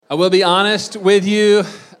I will be honest with you.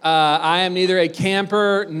 I am neither a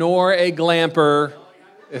camper nor a glamper,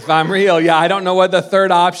 if I'm real. Yeah, I don't know what the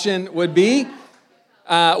third option would be.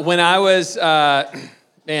 When I was,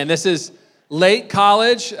 this is late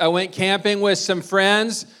college. I went camping with some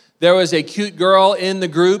friends. There was a cute girl in the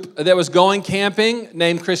group that was going camping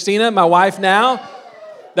named Christina, my wife now,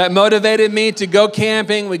 that motivated me to go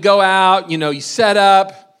camping. We go out, you set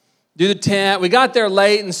up, do the tent. We got there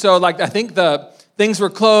late, and so I think the things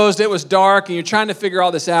were closed. It was dark, and you're trying to figure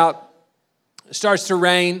all this out. It starts to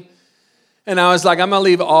rain, and I was like, I'm going to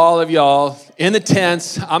leave all of y'all in the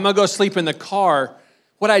tents. I'm going to go sleep in the car.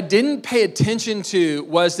 What I didn't pay attention to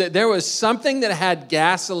was that there was something that had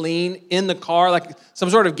gasoline in the car, like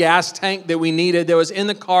some sort of gas tank that we needed that was in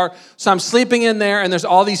the car. So I'm sleeping in there, and there's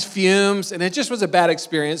all these fumes, and it just was a bad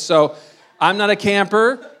experience. So I'm not a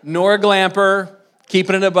camper nor a glamper,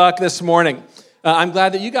 keeping it a buck this morning. I'm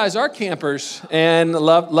glad that you guys are campers and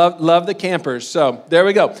love the campers. So there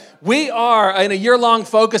we go. We are in a year-long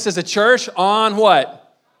focus as a church on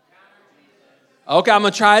what? Okay, I'm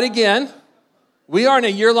going to try it again. We are in a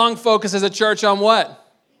year-long focus as a church on what?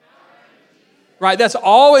 Right, that's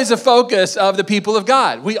always a focus of the people of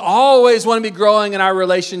God. We always want to be growing in our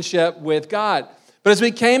relationship with God. But as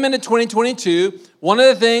we came into 2022, one of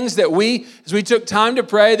the things that as we took time to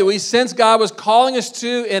pray, that we sensed God was calling us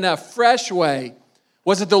to in a fresh way,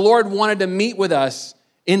 was that the Lord wanted to meet with us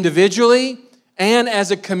individually and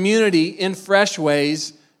as a community in fresh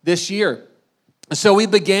ways this year. So we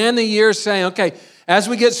began the year saying, okay, as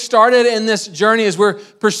we get started in this journey, as we're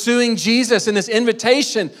pursuing Jesus and this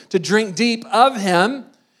invitation to drink deep of Him,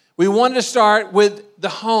 we wanted to start with the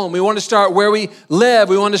home. We wanted to start where we live.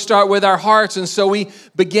 We wanted to start with our hearts. And so we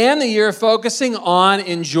began the year focusing on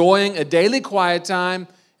enjoying a daily quiet time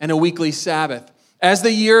and a weekly Sabbath. As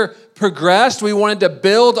the year progressed, we wanted to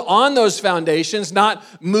build on those foundations, not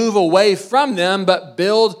move away from them, but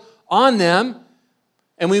build on them.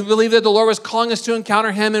 And we believe that the Lord was calling us to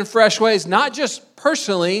encounter Him in fresh ways, not just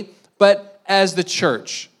personally, but as the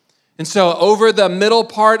church. And so over the middle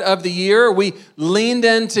part of the year, we leaned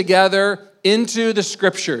in together into the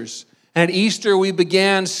Scriptures. And at Easter, we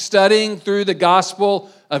began studying through the Gospel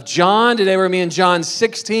of John. Today, we're in John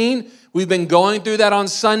 16. We've been going through that on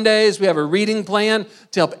Sundays. We have a reading plan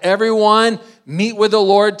to help everyone meet with the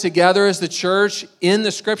Lord together as the church in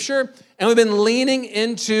the Scripture. And we've been leaning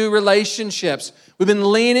into relationships. We've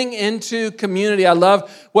been leaning into community. I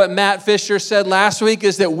love what Matt Fisher said last week,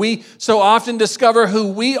 is that we so often discover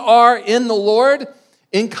who we are in the Lord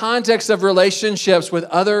in context of relationships with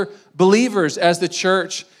other believers as the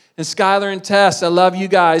church. And Skylar and Tess, I love you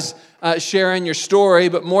guys sharing your story,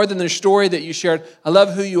 but more than the story that you shared, I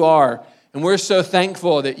love who you are. And we're so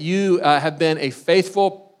thankful that you have been a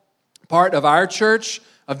faithful part of our church,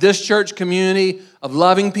 of this church community, of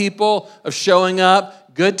loving people, of showing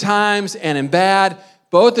up, good times and in bad.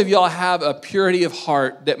 Both of y'all have a purity of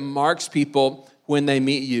heart that marks people when they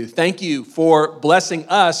meet you. Thank you for blessing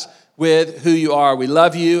us with who you are. We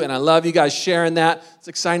love you, and I love you guys sharing that. It's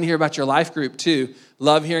exciting to hear about your life group too.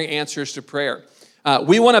 Love hearing answers to prayer.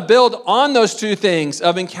 We want to build on those two things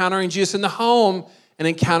of encountering Jesus in the home and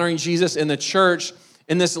encountering Jesus in the church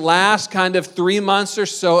in this last kind of 3 months or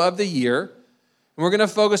so of the year. And we're going to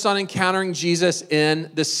focus on encountering Jesus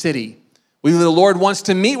in the city. We believe the Lord wants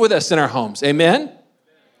to meet with us in our homes. Amen?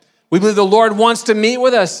 We believe the Lord wants to meet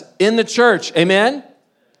with us in the church. Amen?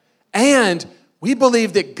 And we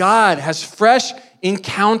believe that God has fresh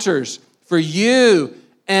encounters for you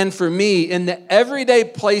and for me in the everyday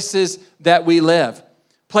places that we live.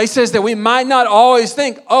 Places that we might not always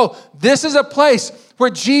think, oh, this is a place where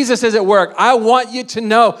Jesus is at work. I want you to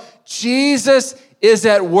know Jesus is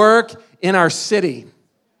at work in our city.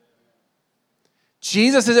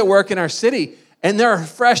 Jesus is at work in our city, and there are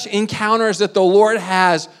fresh encounters that the Lord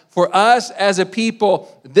has for us as a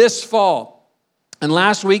people this fall. And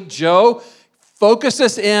last week, Joe focused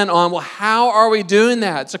us in on, well, how are we doing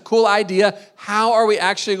that? It's a cool idea. How are we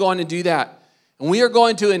actually going to do that? And we are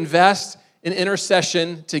going to invest in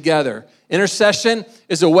intercession together. Intercession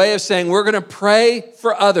is a way of saying we're going to pray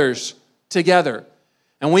for others together.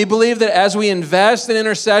 And we believe that as we invest in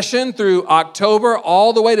intercession through October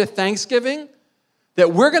all the way to Thanksgiving,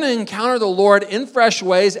 that we're going to encounter the Lord in fresh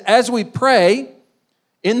ways as we pray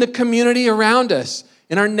in the community around us,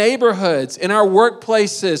 in our neighborhoods, in our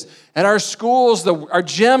workplaces, at our schools, our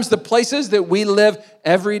gyms, the places that we live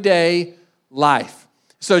everyday life.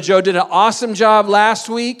 So Joe did an awesome job last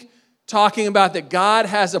week talking about that God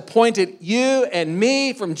has appointed you and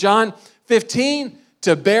me from John 15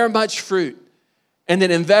 to bear much fruit. And that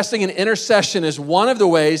investing in intercession is one of the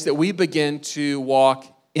ways that we begin to walk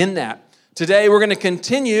in that. Today, we're going to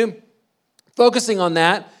continue focusing on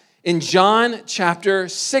that in John chapter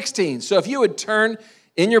 16. So if you would turn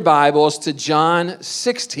in your Bibles to John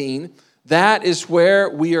 16, that is where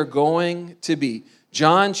we are going to be.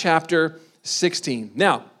 John chapter 16.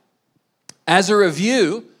 Now, as a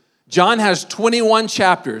review, John has 21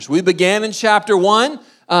 chapters. We began in chapter 1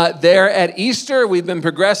 there at Easter. We've been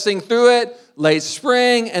progressing through it, late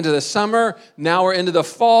spring, into the summer. Now we're into the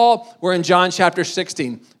fall. We're in John chapter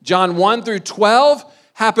 16. John 1 through 12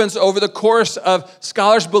 happens over the course of,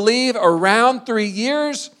 scholars believe, around 3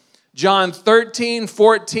 years. John 13,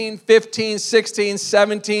 14, 15, 16,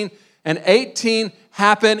 17, and 18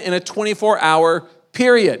 happen in a 24-hour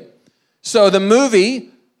period. So the movie,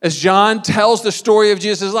 as John tells the story of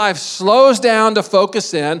Jesus' life, slows down to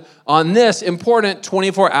focus in on this important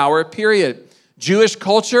 24-hour period. Jewish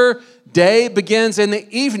culture, day begins in the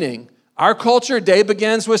evening. Our culture, day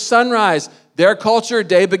begins with sunrise. Their culture,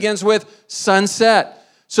 day begins with sunset.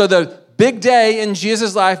 So the big day in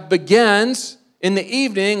Jesus' life begins in the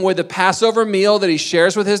evening with the Passover meal that he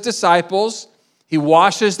shares with his disciples. He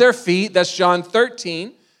washes their feet. That's John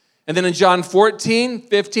 13. And then in John 14,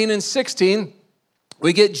 15, and 16,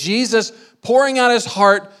 we get Jesus pouring out his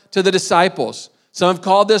heart to the disciples. Some have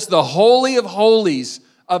called this the Holy of Holies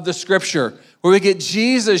of the Scripture, where we get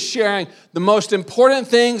Jesus sharing the most important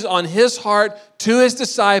things on his heart to his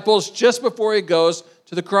disciples just before he goes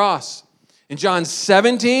to the cross. In John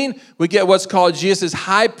 17, we get what's called Jesus'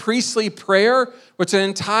 high priestly prayer, which is an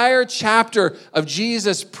entire chapter of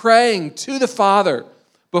Jesus praying to the Father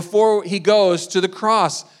before he goes to the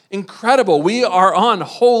cross. Incredible. We are on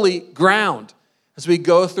holy ground as we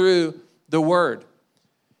go through the Word.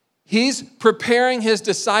 He's preparing his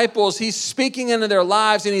disciples. He's speaking into their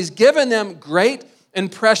lives, and he's given them great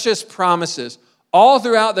and precious promises all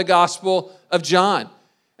throughout the Gospel of John.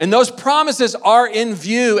 And those promises are in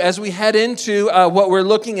view as we head into what we're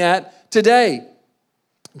looking at today.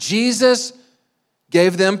 Jesus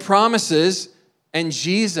gave them promises, and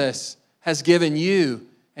Jesus has given you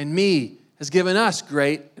and me, has given us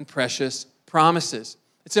great and precious promises.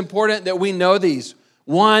 It's important that we know these.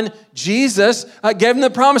 One, Jesus gave them the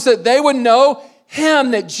promise that they would know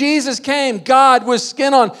him, that Jesus came, God with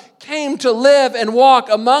skin on, came to live and walk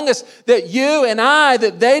among us, that you and I,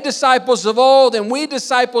 that they disciples of old and we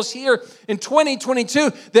disciples here in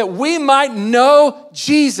 2022, that we might know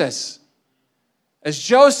Jesus. As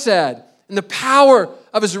Joe said, in the power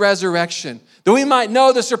of his resurrection, that we might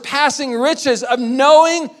know the surpassing riches of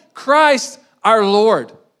knowing Christ our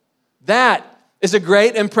Lord. That is a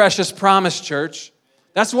great and precious promise, church.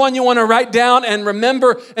 That's one you want to write down and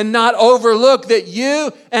remember and not overlook, that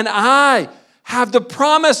you and I have the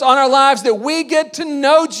promise on our lives that we get to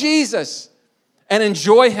know Jesus and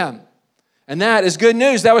enjoy him. And that is good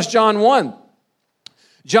news. That was John 1.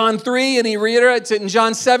 John 3, and he reiterates it in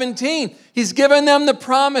John 17. He's given them the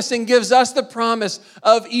promise and gives us the promise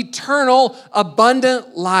of eternal,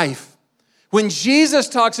 abundant life. When Jesus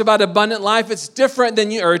talks about abundant life, it's different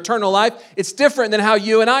than you, or eternal life, it's different than how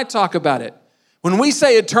you and I talk about it. When we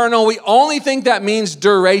say eternal, we only think that means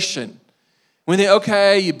duration. We think,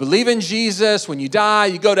 okay, you believe in Jesus, when you die,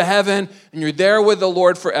 you go to heaven, and you're there with the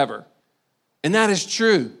Lord forever. And that is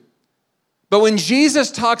true. But when Jesus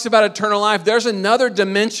talks about eternal life, there's another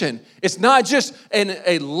dimension. It's not just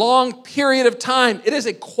a long period of time. It is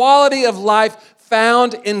a quality of life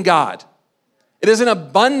found in God. It is an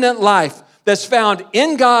abundant life that's found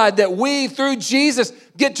in God that we, through Jesus,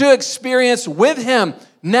 get to experience with him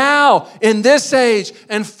now, in this age,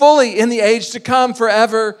 and fully in the age to come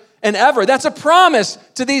forever and ever. That's a promise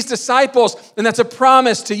to these disciples, and that's a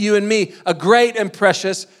promise to you and me, a great and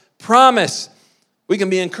precious promise. We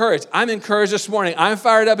can be encouraged. I'm encouraged this morning. I'm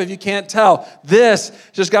fired up if you can't tell. This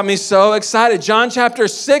just got me so excited. John chapter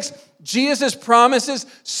 6, Jesus promises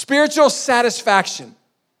spiritual satisfaction.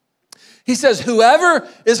 He says, whoever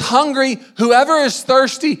is hungry, whoever is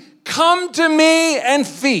thirsty, come to me and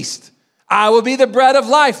feast. I will be the bread of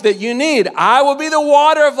life that you need. I will be the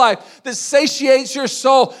water of life that satiates your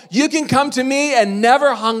soul. You can come to me and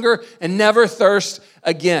never hunger and never thirst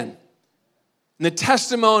again. And the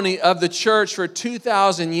testimony of the church for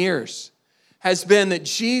 2,000 years has been that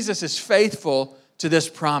Jesus is faithful to this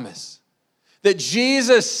promise. That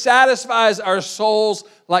Jesus satisfies our souls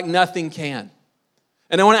like nothing can.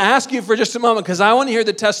 And I want to ask you for just a moment, because I want to hear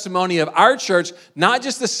the testimony of our church, not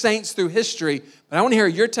just the saints through history, but I want to hear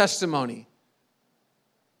your testimony.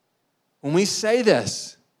 When we say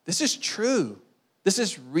this is true. This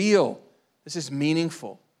is real. This is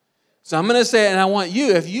meaningful. So I'm going to say it, and I want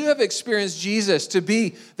you, if you have experienced Jesus to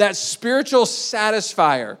be that spiritual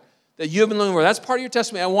satisfier that you have been looking for, that's part of your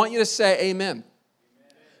testimony, I want you to say amen.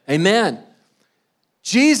 Amen.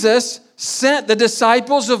 Jesus sent the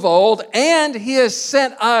disciples of old, and he has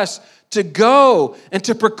sent us to go and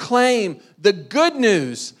to proclaim the good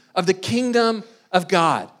news of the kingdom of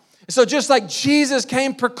God. So just like Jesus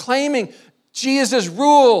came proclaiming Jesus'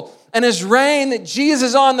 rule and his reign, that Jesus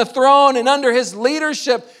is on the throne, and under his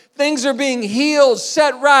leadership, things are being healed,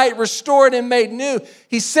 set right, restored, and made new.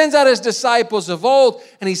 He sends out his disciples of old,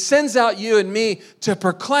 and he sends out you and me to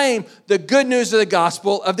proclaim the good news of the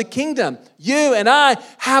gospel of the kingdom. You and I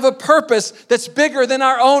have a purpose that's bigger than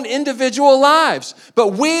our own individual lives,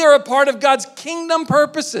 but we are a part of God's kingdom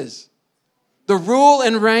purposes, the rule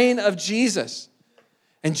and reign of Jesus.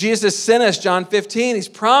 And Jesus sent us, John 15, he's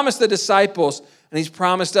promised the disciples, and he's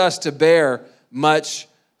promised us to bear much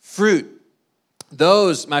fruit.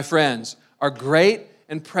 Those, my friends, are great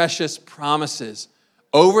and precious promises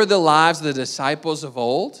over the lives of the disciples of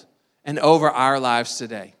old and over our lives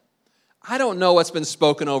today. I don't know what's been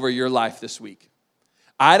spoken over your life this week.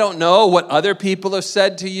 I don't know what other people have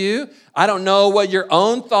said to you. I don't know what your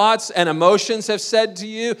own thoughts and emotions have said to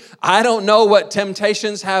you. I don't know what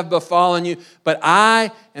temptations have befallen you, but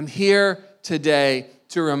I am here today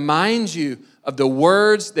to remind you of the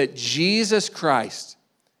words that Jesus Christ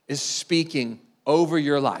is speaking over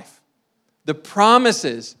your life. The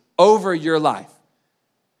promises over your life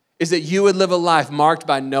is that you would live a life marked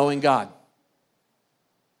by knowing God.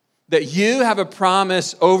 That you have a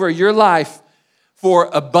promise over your life for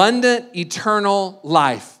abundant, eternal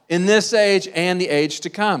life in this age and the age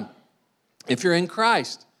to come. If you're in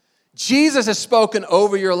Christ, Jesus has spoken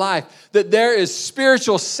over your life that there is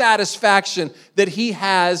spiritual satisfaction that he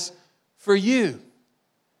has for you.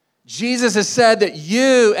 Jesus has said that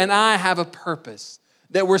you and I have a purpose,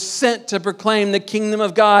 that we're sent to proclaim the kingdom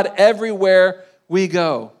of God everywhere we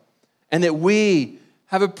go, and that we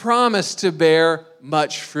have a promise to bear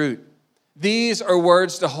much fruit. These are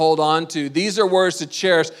words to hold on to. These are words to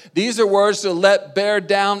cherish. These are words to let bear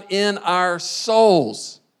down in our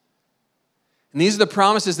souls. And these are the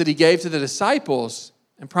promises that he gave to the disciples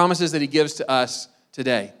and promises that he gives to us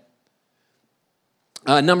today.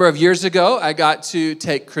 A number of years ago, I got to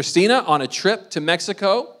take Christina on a trip to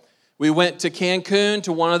Mexico. We went to Cancun,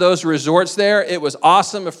 to one of those resorts there. It was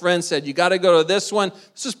awesome. A friend said, you got to go to this one.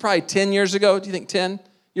 This was probably 10 years ago. Do you think 10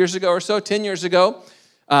 years ago or so? 10 years ago.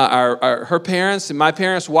 Her parents and my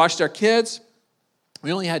parents watched our kids.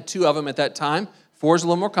 We only had 2 of them at that time. 4 is a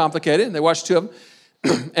little more complicated. They watched 2 of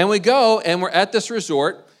them. And we go, and we're at this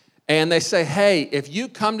resort, and they say, hey, if you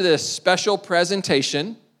come to this special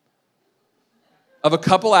presentation of a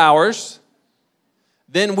couple hours,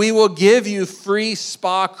 then we will give you free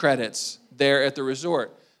spa credits there at the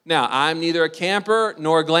resort. Now, I'm neither a camper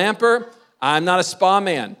nor a glamper. I'm not a spa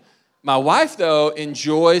man. My wife, though,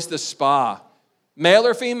 enjoys the spa. Male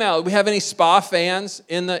or female? Do we have any spa fans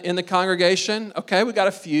in the congregation? Okay, we got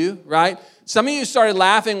a few, right? Some of you started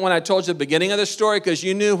laughing when I told you the beginning of the story because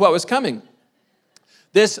you knew what was coming.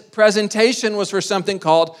 This presentation was for something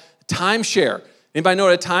called timeshare. Anybody know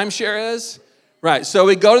what a timeshare is? Right, so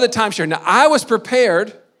we go to the timeshare. Now, I was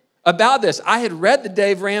prepared about this. I had read the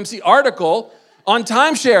Dave Ramsey article on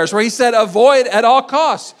timeshares where he said avoid at all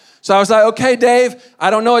costs. So I was like, okay, Dave, I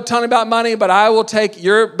don't know a ton about money, but I will take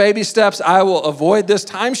your baby steps. I will avoid this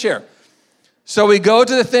timeshare. So we go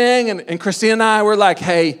to the thing, and Christina and I were like,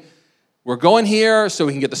 hey, we're going here so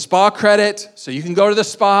we can get the spa credit, so you can go to the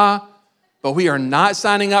spa, but we are not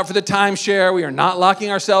signing up for the timeshare. We are not locking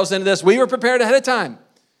ourselves into this. We were prepared ahead of time.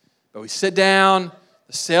 But we sit down.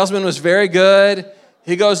 The salesman was very good.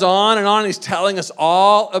 He goes on, and he's telling us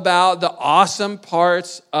all about the awesome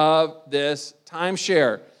parts of this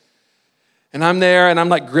timeshare. And I'm there, and I'm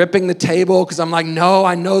like gripping the table because I'm like, no,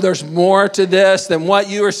 I know there's more to this than what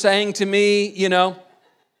you were saying to me, you know.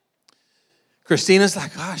 Christina's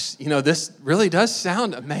like, gosh, you know, this really does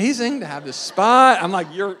sound amazing to have this spot. I'm like,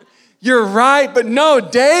 you're right, but no,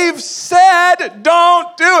 Dave said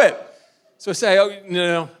don't do it. So I say, oh,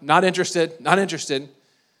 no, not interested. So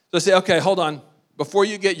I say, okay, hold on. Before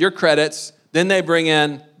you get your credits, then they bring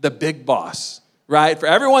in the big boss, right? For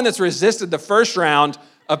everyone that's resisted the first round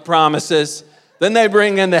of promises, then they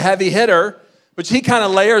bring in the heavy hitter, which he kind of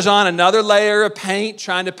layers on another layer of paint,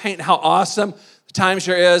 trying to paint how awesome the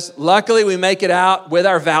timeshare is. Luckily, we make it out with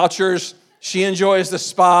our vouchers. She enjoys the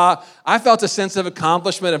spa. I felt a sense of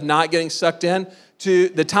accomplishment of not getting sucked in to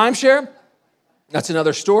the timeshare. That's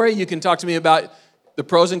another story. You can talk to me about the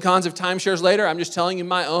pros and cons of timeshares later. I'm just telling you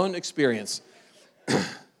my own experience.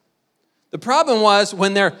 The problem was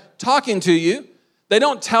when they're talking to you, they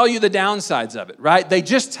don't tell you the downsides of it, right? They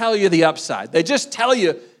just tell you the upside. They just tell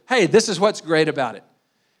you, hey, this is what's great about it.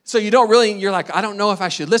 So you're like, I don't know if I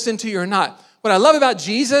should listen to you or not. What I love about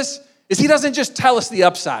Jesus is he doesn't just tell us the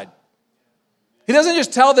upside. He doesn't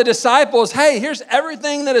just tell the disciples, hey, here's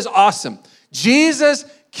everything that is awesome. Jesus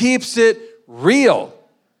keeps it real.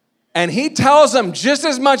 And he tells them just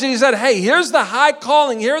as much as he said, hey, here's the high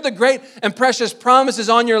calling. Here are the great and precious promises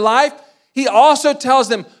on your life. He also tells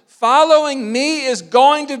them, following me is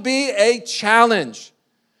going to be a challenge.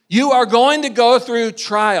 You are going to go through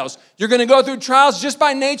trials. You're going to go through trials just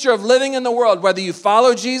by nature of living in the world, whether you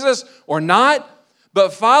follow Jesus or not.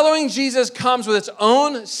 But following Jesus comes with its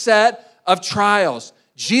own set of trials.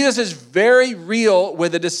 Jesus is very real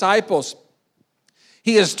with the disciples.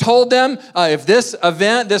 He has told them if this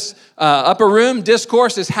event, this upper room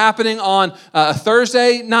discourse is happening on a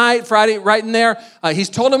Thursday night, Friday, right in there, he's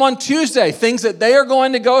told them on Tuesday things that they are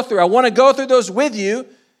going to go through. I want to go through those with you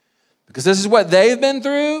because this is what they've been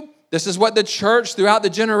through. This is what the church throughout the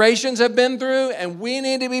generations have been through, and we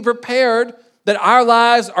need to be prepared that our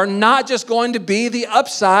lives are not just going to be the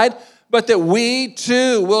upside, but that we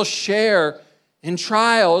too will share in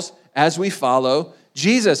trials as we follow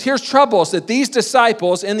Jesus. Here's troubles that these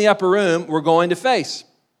disciples in the upper room were going to face.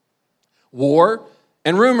 War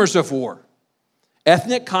and rumors of war,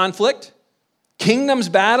 ethnic conflict, kingdoms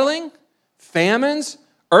battling, famines,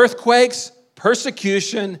 earthquakes,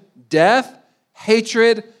 persecution, death,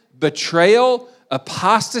 hatred, betrayal,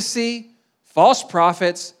 apostasy, false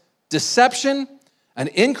prophets, deception, an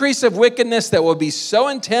increase of wickedness that will be so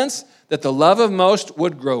intense that the love of most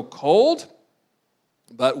would grow cold.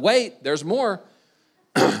 But wait, there's more.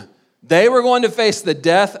 They were going to face the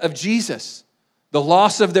death of Jesus, the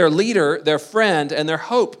loss of their leader, their friend, and their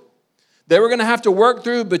hope. They were going to have to work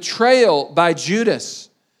through betrayal by Judas.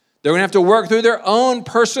 They were going to have to work through their own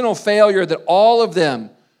personal failure that all of them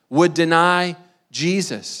would deny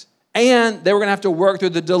Jesus. And they were going to have to work through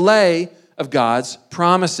the delay of God's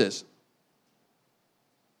promises.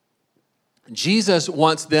 Jesus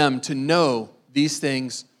wants them to know these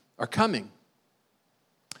things are coming.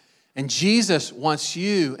 And Jesus wants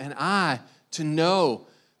you and I to know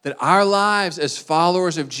that our lives as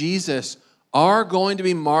followers of Jesus are going to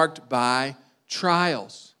be marked by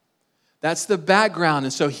trials. That's the background.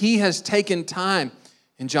 And so he has taken time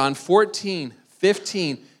in John 14,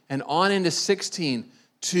 15, and on into 16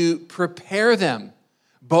 to prepare them,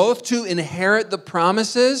 both to inherit the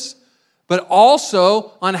promises, but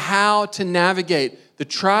also on how to navigate the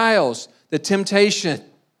trials, the temptations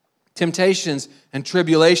and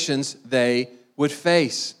tribulations they would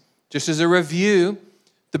face. Just as a review,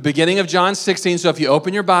 the beginning of John 16, so if you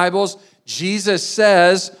open your Bibles, Jesus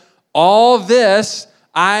says, all this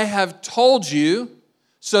I have told you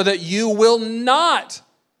so that you will not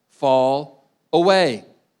fall away.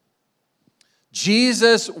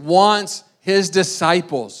 Jesus wants his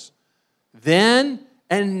disciples then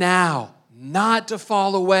and now not to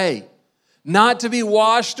fall away, not to be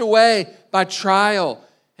washed away by trial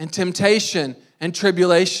and temptation and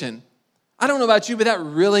tribulation. I don't know about you, but that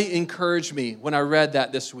really encouraged me when I read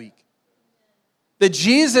that this week. That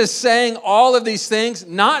Jesus saying all of these things,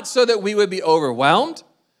 not so that we would be overwhelmed,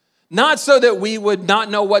 not so that we would not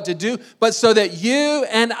know what to do, but so that you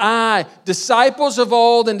and I, disciples of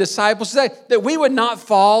old and disciples today, that we would not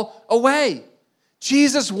fall away.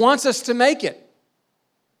 Jesus wants us to make it.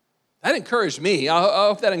 That encouraged me. I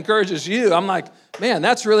hope that encourages you. I'm like, man,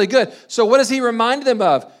 that's really good. So what does he remind them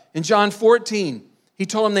of? In John 14, he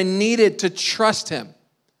told them they needed to trust him.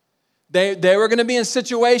 They were going to be in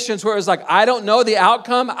situations where it was like, I don't know the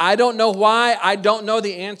outcome. I don't know why. I don't know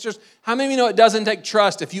the answers. How many of you know it doesn't take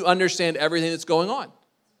trust if you understand everything that's going on?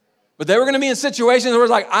 But they were going to be in situations where it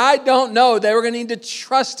was like, I don't know. They were going to need to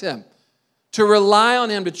trust him, to rely on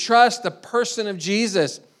him, to trust the person of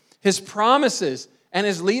Jesus, his promises, and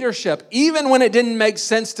his leadership, even when it didn't make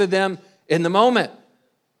sense to them in the moment.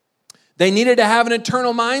 They needed to have an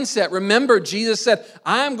eternal mindset. Remember, Jesus said,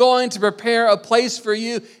 I'm going to prepare a place for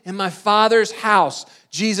you in my Father's house.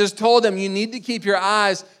 Jesus told them, you need to keep your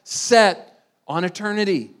eyes set on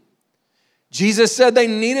eternity. Jesus said they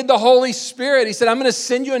needed the Holy Spirit. He said, I'm going to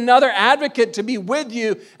send you another advocate to be with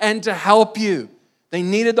you and to help you. They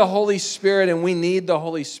needed the Holy Spirit, and we need the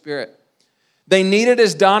Holy Spirit. They needed,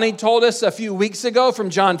 as Donnie told us a few weeks ago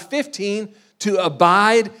from John 15, to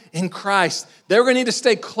abide in Christ. They were going to need to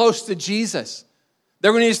stay close to Jesus. They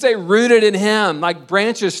were going to need to stay rooted in him, like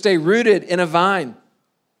branches stay rooted in a vine.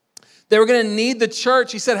 They were going to need the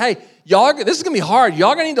church. He said, hey, y'all, this is going to be hard.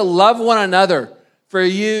 Y'all going to need to love one another for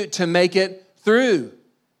you to make it through.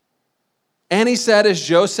 And he said, as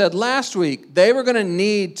Joe said last week, they were going to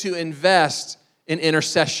need to invest in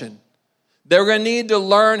intercession. They were going to need to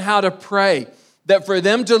learn how to pray. That for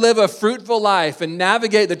them to live a fruitful life and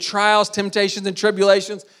navigate the trials, temptations, and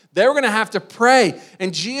tribulations They were going to have to pray.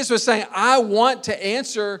 And Jesus was saying, I want to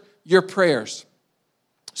answer your prayers.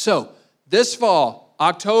 So this fall,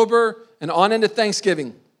 October, and on into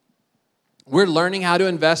Thanksgiving, we're learning how to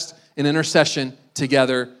invest in intercession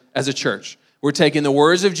together as a church. We're taking the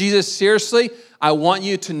words of Jesus seriously. I want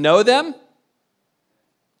you to know them,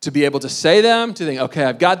 to be able to say them, to think, okay,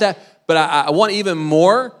 I've got that. But I want even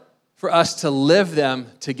more for us to live them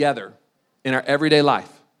together in our everyday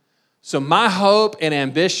life. So my hope and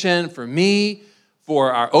ambition for me,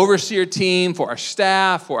 for our overseer team, for our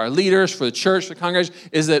staff, for our leaders, for the church, the congregation,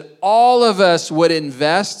 is that all of us would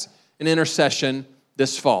invest in intercession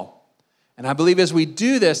this fall. And I believe as we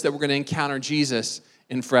do this, that we're going to encounter Jesus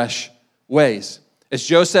in fresh ways. As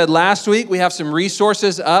Joe said last week, we have some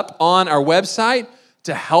resources up on our website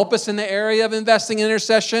to help us in the area of investing in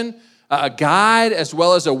intercession, a guide as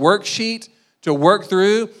well as a worksheet to work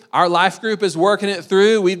through. Our life group is working it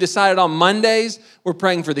through. We've decided on Mondays, we're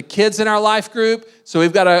praying for the kids in our life group. So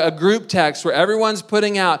we've got a group text where everyone's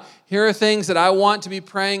putting out, here are things that I want to be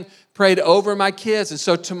prayed over my kids. And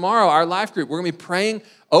so tomorrow, our life group, we're going to be praying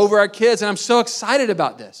over our kids. And I'm so excited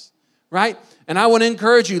about this, right? And I want to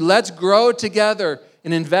encourage you, let's grow together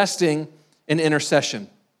in investing in intercession.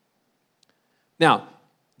 Now,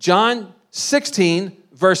 John 16,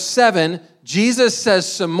 verse 7, Jesus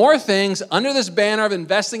says some more things under this banner of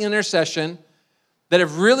investing in intercession that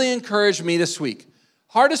have really encouraged me this week.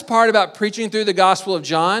 Hardest part about preaching through the Gospel of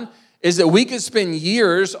John is that we could spend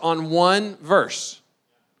years on one verse.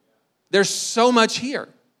 There's so much here.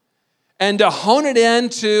 And to hone it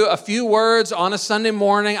into a few words on a Sunday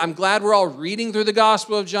morning, I'm glad we're all reading through the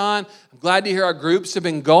Gospel of John. I'm glad to hear our groups have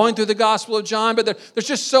been going through the Gospel of John, but there's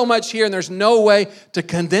just so much here, and there's no way to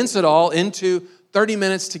condense it all into 30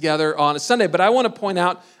 minutes together on a Sunday. But I want to point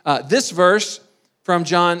out this verse from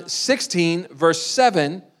John 16, verse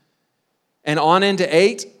 7, and on into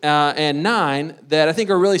 8 and 9 that I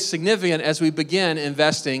think are really significant as we begin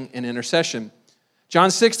investing in intercession. John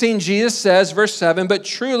 16, Jesus says, verse 7, but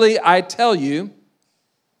truly I tell you,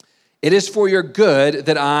 it is for your good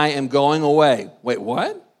that I am going away. Wait,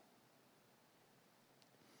 what?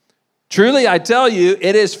 Truly I tell you,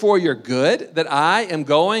 it is for your good that I am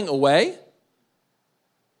going away?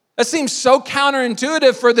 That seems so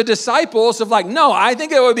counterintuitive for the disciples of like, no, I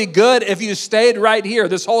think it would be good if you stayed right here.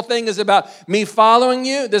 This whole thing is about me following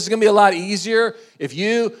you. This is going to be a lot easier if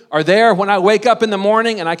you are there when I wake up in the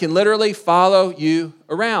morning and I can literally follow you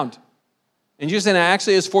around. And Jesus said,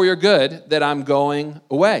 actually, it's for your good that I'm going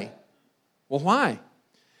away. Well, why?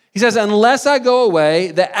 He says, unless I go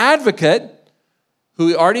away, the advocate, who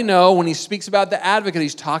we already know when he speaks about the advocate,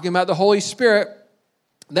 he's talking about the Holy Spirit,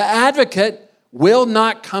 the advocate will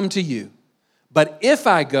not come to you. But if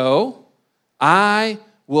I go, I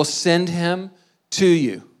will send him to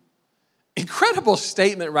you. Incredible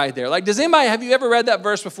statement right there. Like, have you ever read that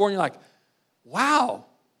verse before and you're like, wow,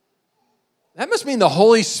 that must mean the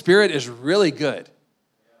Holy Spirit is really good.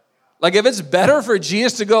 Like if it's better for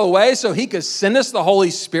Jesus to go away so he could send us the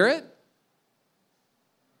Holy Spirit.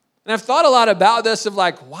 And I've thought a lot about this of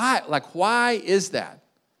why is that?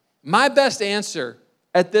 My best answer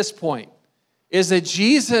at this point is that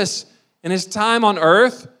Jesus, in his time on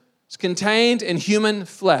earth, is contained in human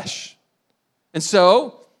flesh. And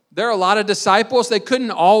so, there are a lot of disciples, they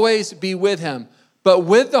couldn't always be with him. But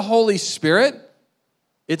with the Holy Spirit,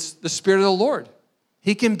 it's the Spirit of the Lord.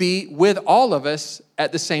 He can be with all of us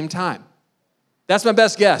at the same time. That's my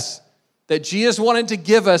best guess, that Jesus wanted to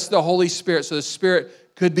give us the Holy Spirit so the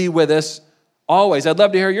Spirit could be with us always. I'd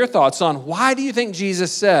love to hear your thoughts on why do you think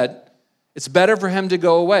Jesus said it's better for him to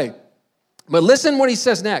go away? But listen what he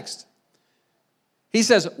says next. He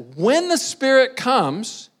says, when the Spirit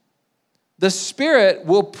comes, the Spirit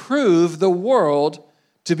will prove the world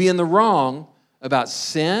to be in the wrong about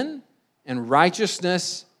sin and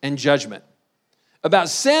righteousness and judgment. About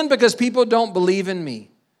sin because people don't believe in me.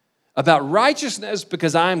 About righteousness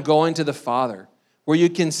because I am going to the Father, where you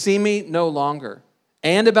can see me no longer.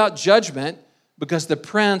 And about judgment because the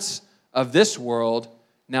prince of this world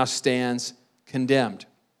now stands condemned.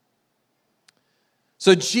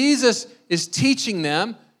 So Jesus is teaching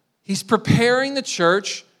them. He's preparing the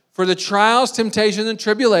church for the trials, temptations, and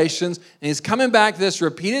tribulations. And he's coming back to this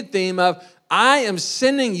repeated theme of, I am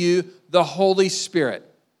sending you the Holy Spirit.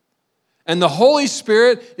 And the Holy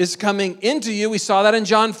Spirit is coming into you. We saw that in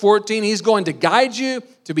John 14. He's going to guide you,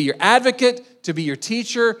 to be your advocate, to be your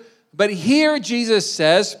teacher. But here Jesus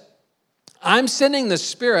says, I'm sending the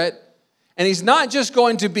Spirit, and he's not just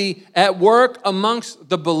going to be at work amongst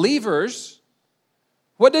the believers.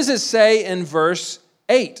 What does it say in verse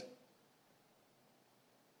 8? It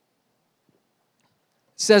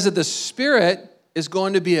says that the Spirit is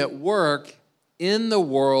going to be at work in the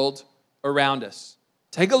world around us.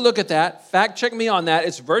 Take a look at that. Fact check me on that.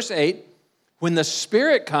 It's verse 8. When the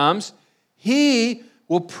Spirit comes, he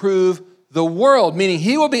will prove the world, meaning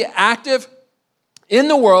he will be active in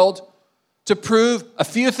the world to prove a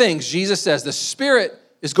few things. Jesus says the Spirit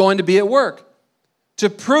is going to be at work to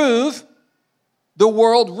prove the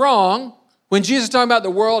world wrong. When Jesus is talking about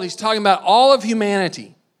the world, he's talking about all of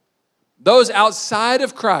humanity, those outside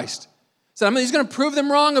of Christ. So he's going to prove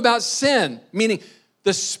them wrong about sin, meaning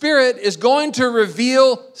the Spirit is going to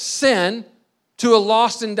reveal sin to a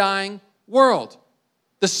lost and dying world.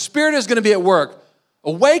 The Spirit is going to be at work,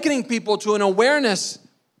 awakening people to an awareness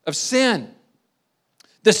of sin.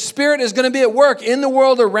 The Spirit is going to be at work in the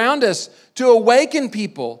world around us to awaken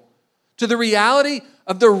people to the reality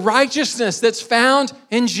of the righteousness that's found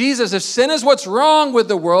in Jesus. If sin is what's wrong with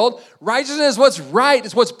the world, righteousness is what's right,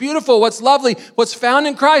 it's what's beautiful, what's lovely, what's found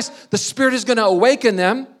in Christ, the Spirit is going to awaken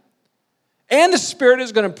them, and the Spirit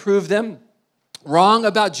is going to prove them wrong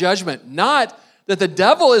about judgment. Not that the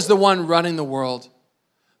devil is the one running the world,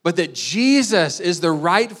 but that Jesus is the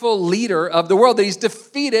rightful leader of the world, that he's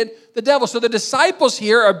defeated the devil. So the disciples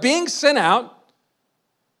here are being sent out.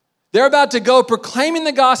 They're about to go proclaiming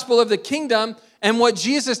the gospel of the kingdom. And what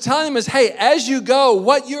Jesus is telling them is, hey, as you go,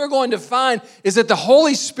 what you're going to find is that the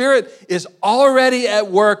Holy Spirit is already at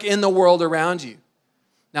work in the world around you.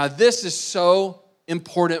 Now, this is so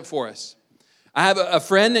important for us. I have a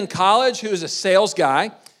friend in college who's a sales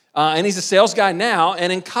guy, and he's a sales guy now.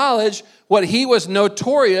 And in college, what he was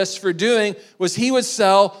notorious for doing was he would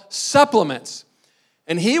sell supplements.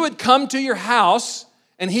 And he would come to your house,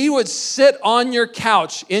 and he would sit on your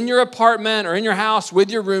couch in your apartment or in your house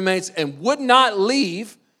with your roommates and would not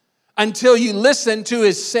leave until you listened to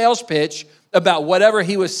his sales pitch about whatever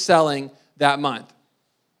he was selling that month.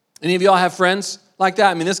 Any of y'all have friends like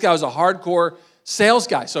that? I mean, this guy was a hardcore sales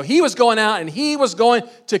guy. So he was going out and he was going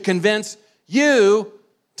to convince you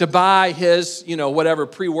to buy his, whatever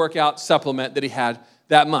pre-workout supplement that he had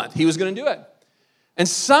that month. He was going to do it. And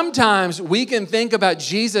sometimes we can think about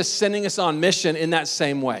Jesus sending us on mission in that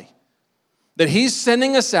same way. That he's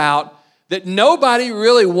sending us out, that nobody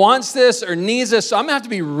really wants this or needs this, so I'm going to have to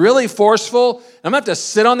be really forceful, and I'm going to have to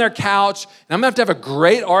sit on their couch, and I'm going to have a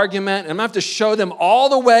great argument, and I'm going to have to show them all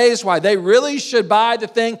the ways why they really should buy the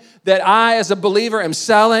thing that I, as a believer, am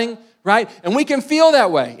selling, right? And we can feel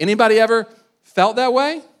that way. Anybody ever felt that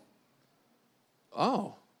way?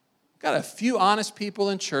 Oh, got a few honest people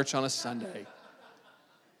in church on a Sunday.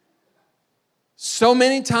 So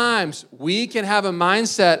many times we can have a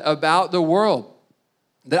mindset about the world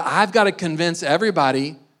that I've got to convince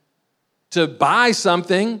everybody to buy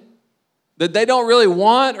something that they don't really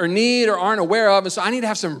want or need or aren't aware of. And so I need to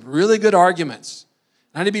have some really good arguments.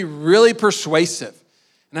 I need to be really persuasive.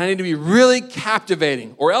 And I need to be really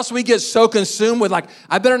captivating. Or else we get so consumed with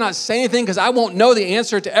I better not say anything because I won't know the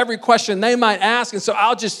answer to every question they might ask. And so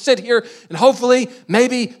I'll just sit here and hopefully,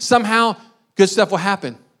 maybe, somehow, good stuff will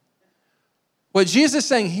happen. What Jesus is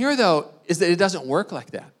saying here, though, is that it doesn't work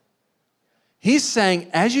like that. He's saying,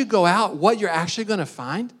 as you go out, what you're actually going to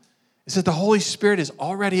find is that the Holy Spirit is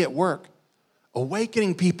already at work,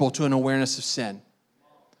 awakening people to an awareness of sin,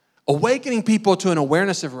 awakening people to an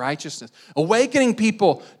awareness of righteousness, awakening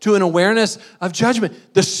people to an awareness of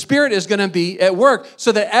judgment. The Spirit is going to be at work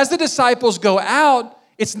so that as the disciples go out,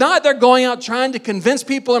 it's not they're going out trying to convince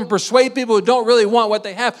people and persuade people who don't really want what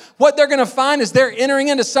they have. What they're going to find is they're entering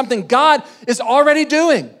into something God is already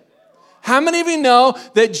doing. How many of you know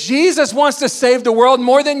that Jesus wants to save the world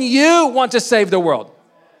more than you want to save the world?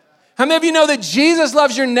 How many of you know that Jesus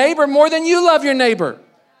loves your neighbor more than you love your neighbor?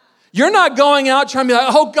 You're not going out trying to be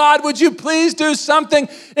like, oh, God, would you please do something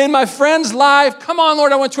in my friend's life? Come on,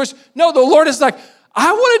 Lord, I want to. No, the Lord is like,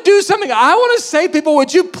 I want to do something. I want to say, people,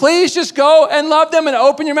 would you please just go and love them and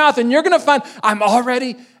open your mouth, and you're going to find I'm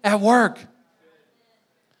already at work.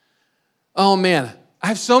 Oh, man. I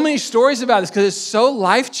have so many stories about this because it's so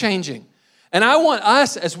life-changing. And I want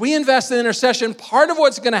us, as we invest in intercession, part of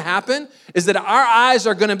what's going to happen is that our eyes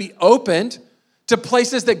are going to be opened to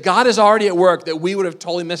places that God is already at work that we would have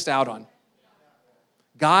totally missed out on.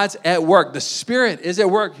 God's at work. The Spirit is at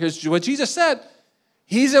work. Here's what Jesus said.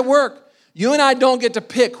 He's at work. You and I don't get to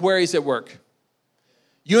pick where he's at work.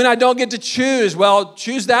 You and I don't get to choose, well,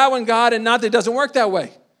 choose that one, God, and not that it doesn't work that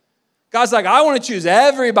way. God's like, I want to choose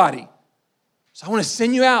everybody. So I want to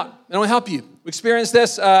send you out, and I want to help you. We experienced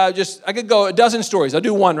this, I could go a dozen stories. I'll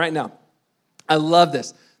do one right now. I love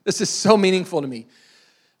this. This is so meaningful to me.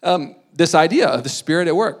 This idea of the Spirit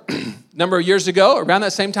at work. A number of years ago, around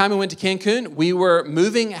that same time we went to Cancun, we were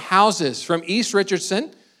moving houses from East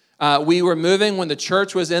Richardson We were moving when the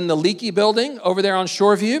church was in the Leakey building over there on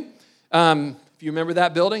Shoreview. If you remember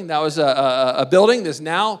that building, that was a building that's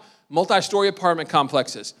now multi-story apartment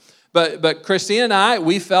complexes. But Christine and I,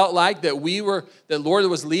 we felt like that Lord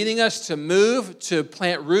was leading us to move, to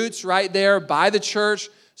plant roots right there by the church.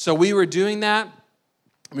 So we were doing that.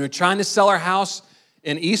 We were trying to sell our house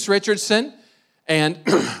in East Richardson. And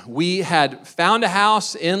we had found a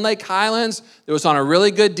house in Lake Highlands that was on a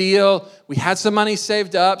really good deal. We had some money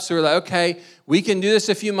saved up. So we were like, okay, we can do this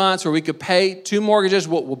a few months where we could pay 2 mortgages.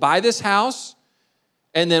 We'll buy this house.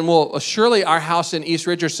 And then surely our house in East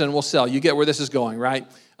Richardson will sell. You get where this is going, right?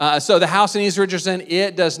 So the house in East Richardson,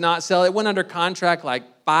 it does not sell. It went under contract like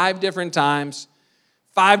 5 different times.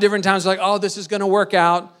 5 different times, like, oh, this is going to work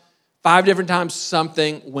out. 5 different times,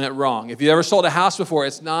 something went wrong. If you ever sold a house before,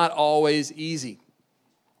 it's not always easy.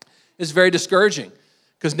 It's very discouraging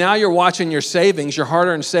because now you're watching your savings, your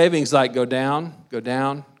hard-earned savings, like go down, go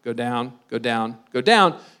down, go down, go down, go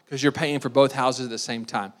down, because you're paying for both houses at the same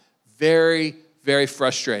time. Very, very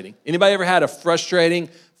frustrating. Anybody ever had a frustrating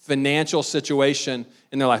financial situation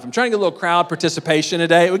in their life? I'm trying to get a little crowd participation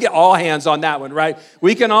today. We get all hands on that one, right?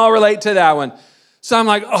 We can all relate to that one. So I'm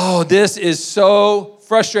like, oh, this is so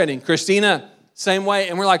frustrating. Christina, same way.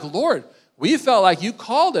 And we're like, Lord, we felt like you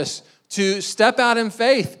called us to step out in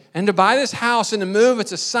faith and to buy this house and to move.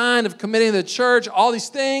 It's a sign of committing to the church, all these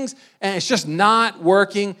things, and it's just not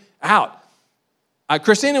working out.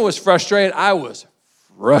 Christina was frustrated. I was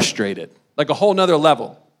frustrated, like a whole nother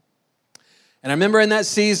level. And I remember in that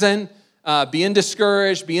season, being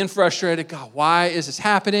discouraged, being frustrated. God, why is this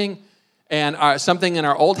happening? And something in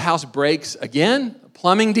our old house breaks again, a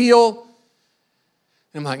plumbing deal.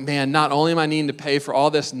 And I'm like, man, not only am I needing to pay for all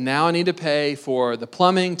this, now I need to pay for the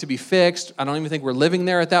plumbing to be fixed. I don't even think we're living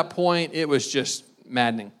there at that point. It was just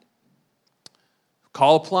maddening.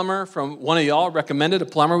 Call a plumber from one of y'all, recommended a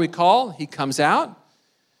plumber we call. He comes out.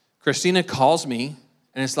 Christina calls me,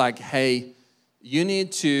 and it's like, hey, you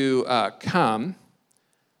need to come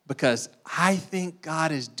because I think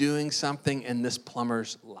God is doing something in this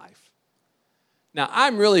plumber's life. Now,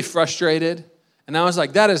 I'm really frustrated. And I was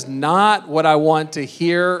like, that is not what I want to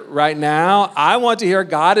hear right now. I want to hear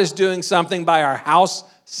God is doing something by our house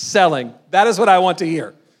selling. That is what I want to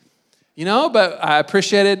hear. But I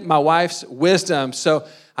appreciated my wife's wisdom. So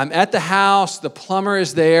I'm at the house, the plumber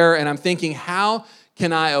is there, and I'm thinking, how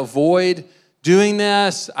can I avoid doing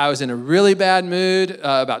this? I was in a really bad mood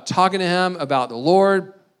about talking to him about the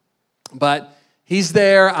Lord. But he's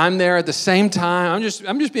there, I'm there at the same time.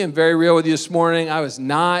 I'm just being very real with you this morning. I was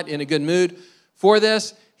not in a good mood for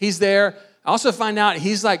this. He's there. I also find out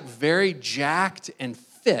he's like very jacked and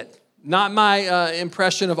fit. Not my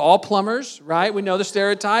impression of all plumbers, right? We know the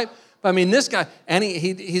stereotype. But I mean, this guy, and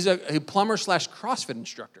he's a plumber / CrossFit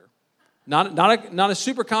instructor. Not a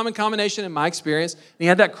super common combination in my experience. And he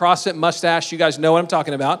had that CrossFit mustache. You guys know what I'm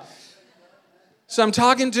talking about. So I'm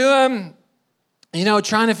talking to him,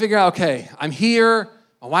 trying to figure out, okay, I'm here.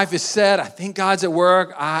 My wife has said, I think God's at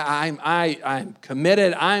work. I'm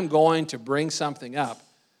committed. I'm going to bring something up.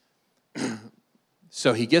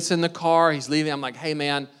 So he gets in the car. He's leaving. I'm like, hey,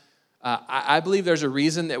 man, I believe there's a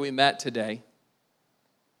reason that we met today.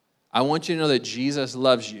 I want you to know that Jesus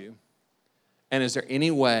loves you. And is there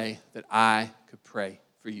any way that I could pray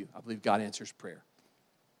for you? I believe God answers prayer.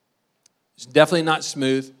 It's definitely not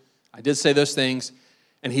smooth. I did say those things.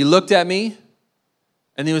 And he looked at me,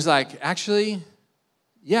 and he was like, actually,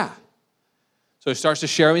 yeah. So he starts to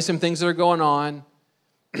share me some things that are going on.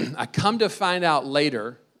 I come to find out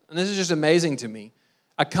later, and this is just amazing to me,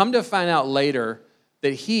 I come to find out later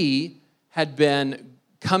that he had been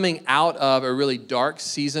coming out of a really dark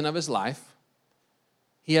season of his life.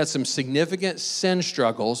 He had some significant sin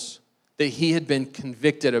struggles that he had been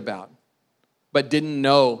convicted about, but didn't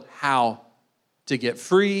know how to get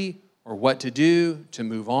free or what to do to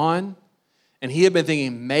move on. And he had been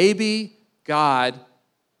thinking, maybe God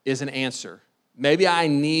is an answer. Maybe I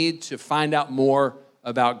need to find out more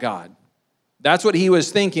about God. That's what he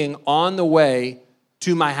was thinking on the way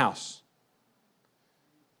to my house.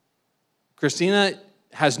 Christina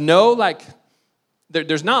has no,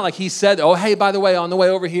 there's not like he said, oh, hey, by the way, on the way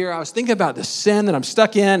over here, I was thinking about the sin that I'm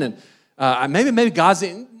stuck in, and maybe God's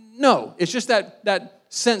in. No, it's just that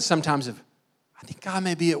sense sometimes of, I think God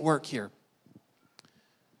may be at work here.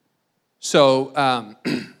 So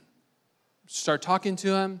start talking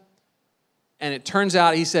to him, and it turns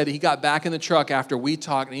out he said he got back in the truck after we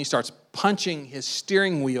talked, and he starts punching his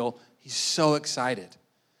steering wheel. He's so excited.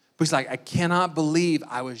 But he's like, I cannot believe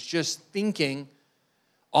I was just thinking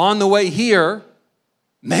on the way here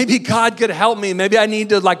maybe God could help me. Maybe I need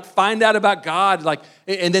to find out about God.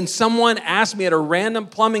 And then someone asked me at a random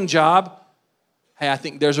plumbing job, hey, I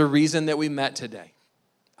think there's a reason that we met today.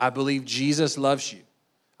 I believe Jesus loves you.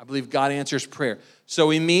 I believe God answers prayer. So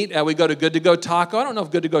we meet, we go to Good to Go Taco. I don't know if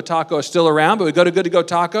Good to Go Taco is still around, but we go to Good to Go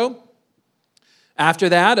Taco. After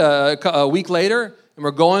that, a week later, and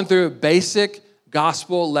we're going through a basic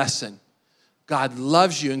gospel lesson. God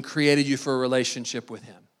loves you and created you for a relationship with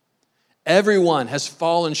him. Everyone has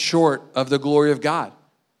fallen short of the glory of God.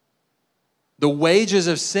 The wages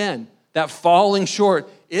of sin, that falling short,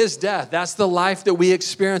 is death. That's the life that we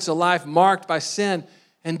experience, a life marked by sin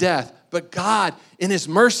and death. But God, in his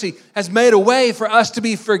mercy, has made a way for us to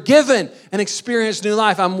be forgiven and experience new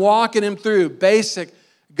life. I'm walking him through basic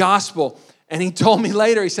gospel. And he told me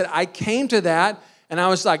later, he said, I came to that, and I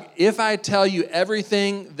was like, if I tell you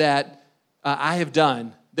everything that I have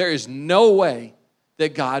done, there is no way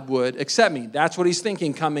that God would accept me. That's what he's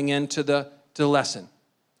thinking coming into the lesson,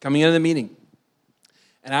 coming into the meeting.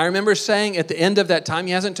 And I remember saying at the end of that time,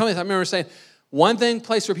 he hasn't told me this, I remember saying, one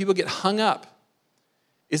place where people get hung up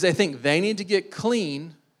is they think they need to get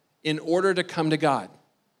clean in order to come to God.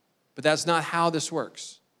 But that's not how this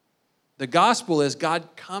works. The gospel is God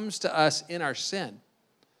comes to us in our sin.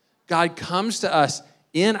 God comes to us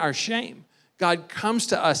in our shame. God comes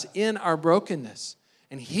to us in our brokenness.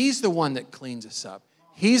 And he's the one that cleans us up.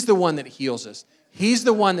 He's the one that heals us. He's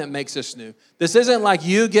the one that makes us new. This isn't like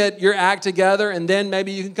you get your act together and then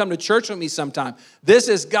maybe you can come to church with me sometime. This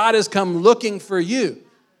is God has come looking for you.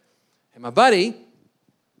 And my buddy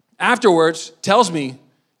afterwards tells me,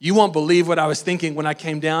 you won't believe what I was thinking when I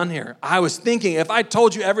came down here. I was thinking, if I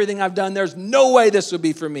told you everything I've done, there's no way this would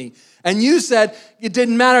be for me. And you said it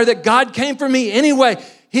didn't matter, that God came for me anyway.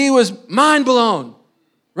 He was mind blown,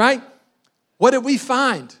 right? What did we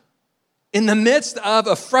find? In the midst of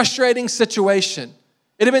a frustrating situation,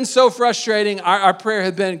 it had been so frustrating, our prayer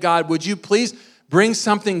had been, God, would you please bring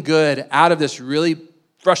something good out of this really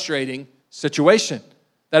frustrating situation?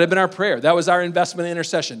 That had been our prayer. That was our investment in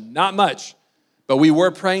intercession. Not much, but we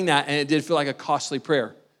were praying that, and it did feel like a costly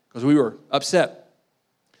prayer because we were upset.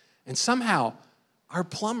 And somehow, our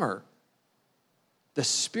plumber, the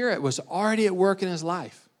Spirit was already at work in his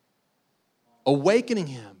life, awakening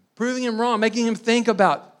him, proving him wrong, making him think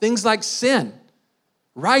about things like sin,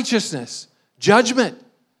 righteousness, judgment.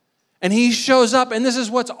 And he shows up, and this is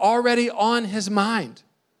what's already on his mind.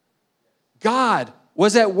 God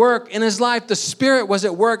was at work in his life. The Spirit was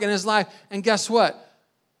at work in his life. And guess what?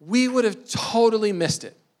 We would have totally missed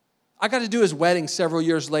it. I got to do his wedding several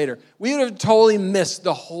years later. We would have totally missed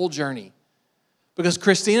the whole journey because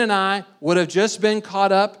Christine and I would have just been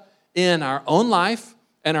caught up in our own life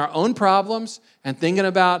and our own problems and thinking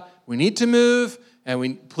about we need to move and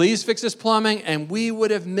we please fix this plumbing, and we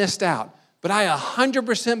would have missed out. But I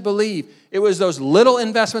 100% believe it was those little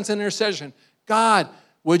investments in intercession. God,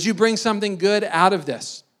 would you bring something good out of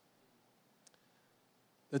this?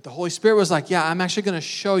 That the Holy Spirit was like, yeah, I'm actually going to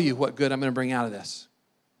show you what good I'm going to bring out of this.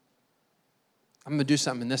 I'm going to do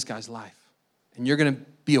something in this guy's life. And you're going to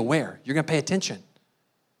be aware. You're going to pay attention.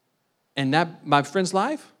 And that, my friend's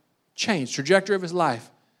life changed. Trajectory of his life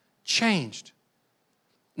changed.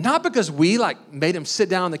 Not because we made him sit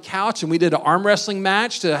down on the couch and we did an arm wrestling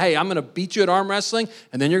match to, hey, I'm going to beat you at arm wrestling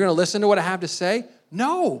and then you're going to listen to what I have to say.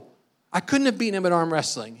 No, I couldn't have beaten him at arm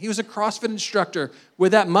wrestling. He was a CrossFit instructor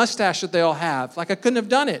with that mustache that they all have. I couldn't have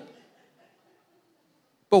done it.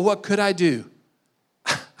 But what could I do?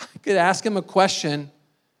 I could ask him a question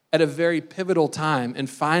at a very pivotal time and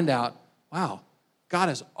find out, wow, God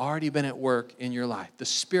has already been at work in your life. The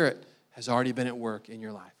Spirit has already been at work in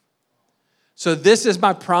your life. So this is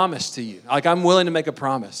my promise to you. I'm willing to make a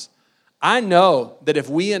promise. I know that if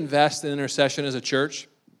we invest in intercession as a church,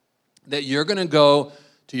 that you're going to go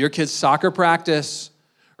to your kids' soccer practice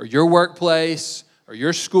or your workplace or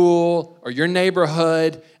your school or your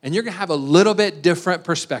neighborhood, and you're going to have a little bit different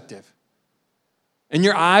perspective. And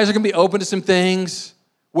your eyes are going to be open to some things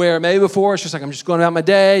where maybe before it's just I'm just going about my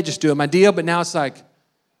day, just doing my deal, but now it's I'm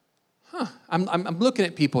looking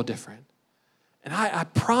at people different. And I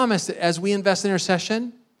promise that as we invest in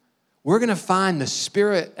intercession, we're going to find the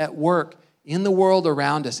Spirit at work in the world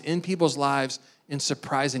around us, in people's lives, in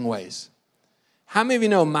surprising ways. How many of you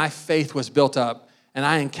know my faith was built up and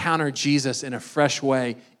I encountered Jesus in a fresh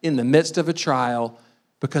way in the midst of a trial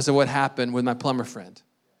because of what happened with my plumber friend?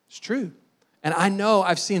 It's true. And I know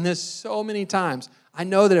I've seen this so many times. I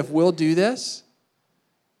know that if we'll do this,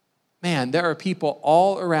 man, there are people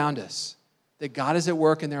all around us that God is at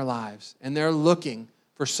work in their lives, and they're looking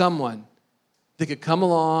for someone that could come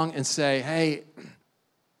along and say, hey,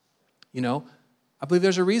 I believe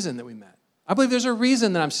there's a reason that we met. I believe there's a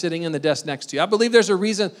reason that I'm sitting in the desk next to you. I believe there's a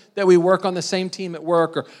reason that we work on the same team at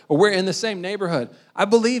work or we're in the same neighborhood. I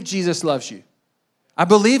believe Jesus loves you. I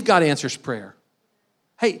believe God answers prayer.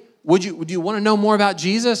 Hey, would you want to know more about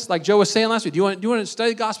Jesus? Like Joe was saying last week, do you want to study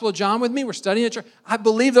the Gospel of John with me? We're studying it. I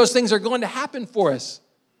believe those things are going to happen for us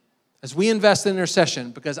as we invest in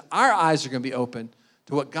intercession because our eyes are going to be open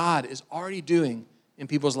to what God is already doing in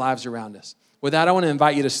people's lives around us. With that, I want to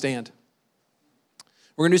invite you to stand.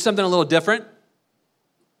 We're going to do something a little different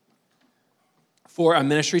for a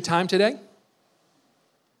ministry time today.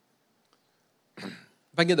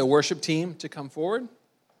 If I can get the worship team to come forward.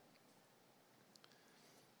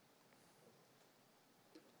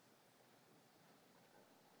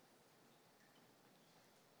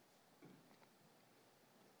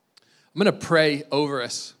 I'm going to pray over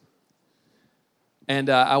us. And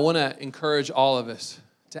I want to encourage all of us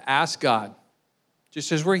to ask God,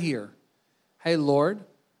 just as we're here, hey, Lord,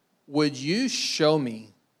 would you show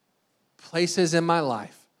me places in my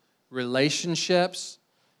life, relationships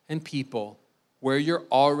and people where you're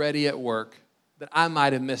already at work that I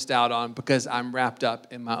might have missed out on because I'm wrapped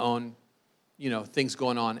up in my own, things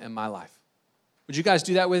going on in my life. Would you guys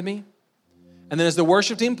do that with me? And then as the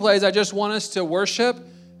worship team plays, I just want us to worship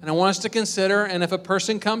and I want us to consider, and if a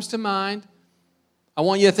person comes to mind, I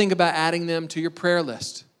want you to think about adding them to your prayer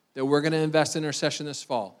list that we're going to invest in intercession this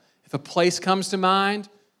fall. If a place comes to mind,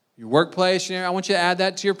 your workplace, I want you to add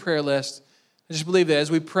that to your prayer list. I just believe that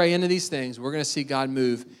as we pray into these things, we're going to see God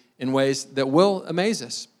move in ways that will amaze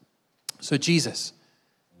us. So Jesus,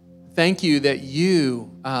 thank you that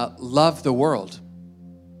you love the world.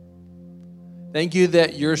 Thank you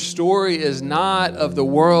that your story is not of the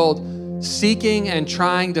world seeking and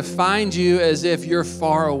trying to find you as if you're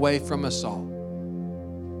far away from us all.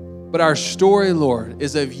 But our story, Lord,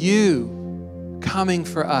 is of you coming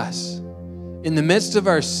for us in the midst of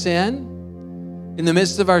our sin, in the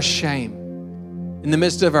midst of our shame, in the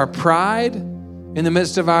midst of our pride, in the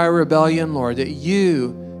midst of our rebellion, Lord, that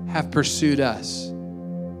you have pursued us.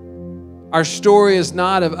 Our story is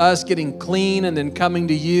not of us getting clean and then coming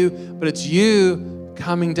to you, but it's you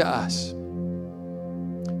coming to us.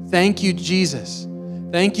 Thank you, Jesus.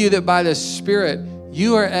 Thank you that by the Spirit,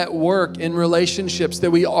 you are at work in relationships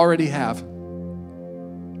that we already have.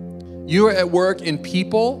 You are at work in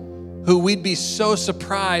people who we'd be so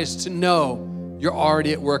surprised to know you're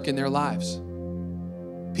already at work in their lives.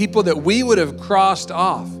 People that we would have crossed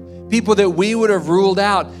off, people that we would have ruled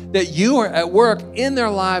out, that you are at work in their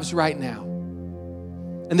lives right now.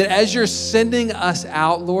 And that as you're sending us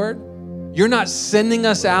out, Lord, you're not sending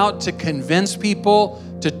us out to convince people,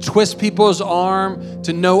 to twist people's arm,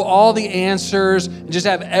 to know all the answers, and just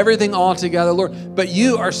have everything all together, Lord. But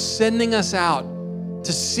you are sending us out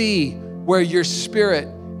to see where your Spirit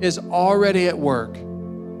is already at work.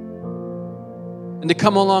 And to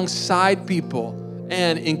come alongside people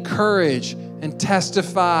and encourage and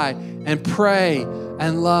testify and pray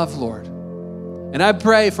and love, Lord. And I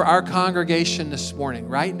pray for our congregation this morning,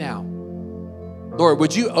 right now. Lord,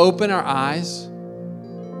 would you open our eyes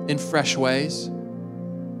in fresh ways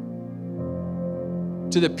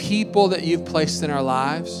to the people that you've placed in our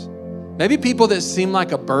lives? Maybe people that seem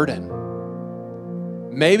like a burden.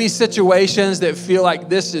 Maybe situations that feel like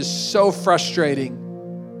this is so frustrating.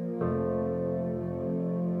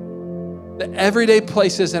 The everyday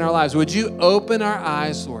places in our lives, would you open our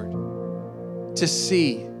eyes, Lord, to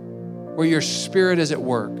see where your Spirit is at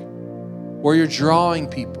work, where you're drawing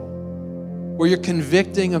people, where you're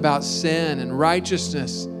convicting about sin and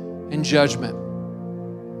righteousness and judgment.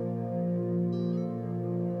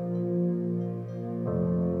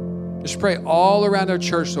 Just pray all around our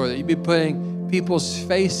church, Lord, that you'd be putting people's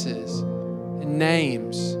faces and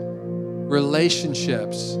names,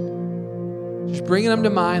 relationships, just bringing them to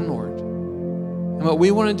mind, Lord. And what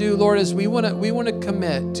we want to do, Lord, is we want to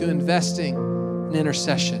commit to investing in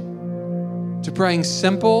intercession, to praying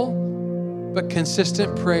simple but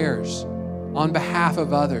consistent prayers on behalf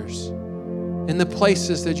of others in the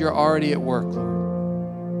places that you're already at work, Lord.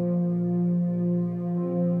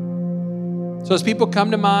 So as people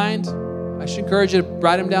come to mind, I should encourage you to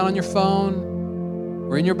write them down on your phone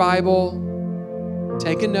or in your Bible.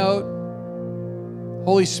 Take a note.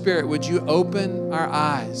 Holy Spirit, would you open our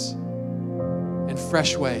eyes in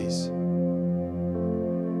fresh ways?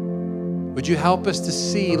 Would you help us to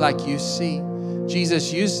see like you see?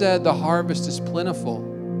 Jesus, you said the harvest is plentiful,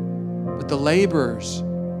 but the laborers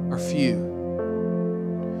are few.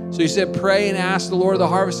 So you said, pray and ask the Lord of the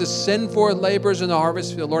harvest to send forth laborers in the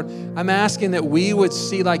harvest field. Lord, I'm asking that we would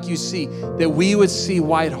see like you see, that we would see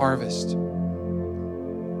white harvest,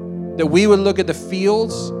 that we would look at the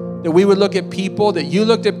fields, that we would look at people, that you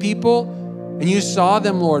looked at people And you saw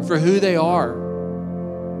them, Lord, for who they are.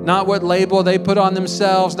 Not what label they put on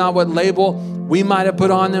themselves, not what label we might have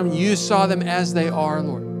put on them. You saw them as they are,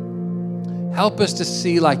 Lord. Help us to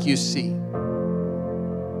see like you see.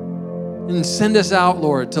 And send us out,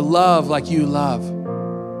 Lord, to love like you love.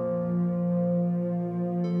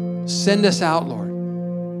 Send us out, Lord.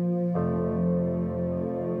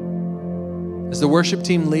 As the worship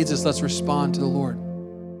team leads us, let's respond to the Lord.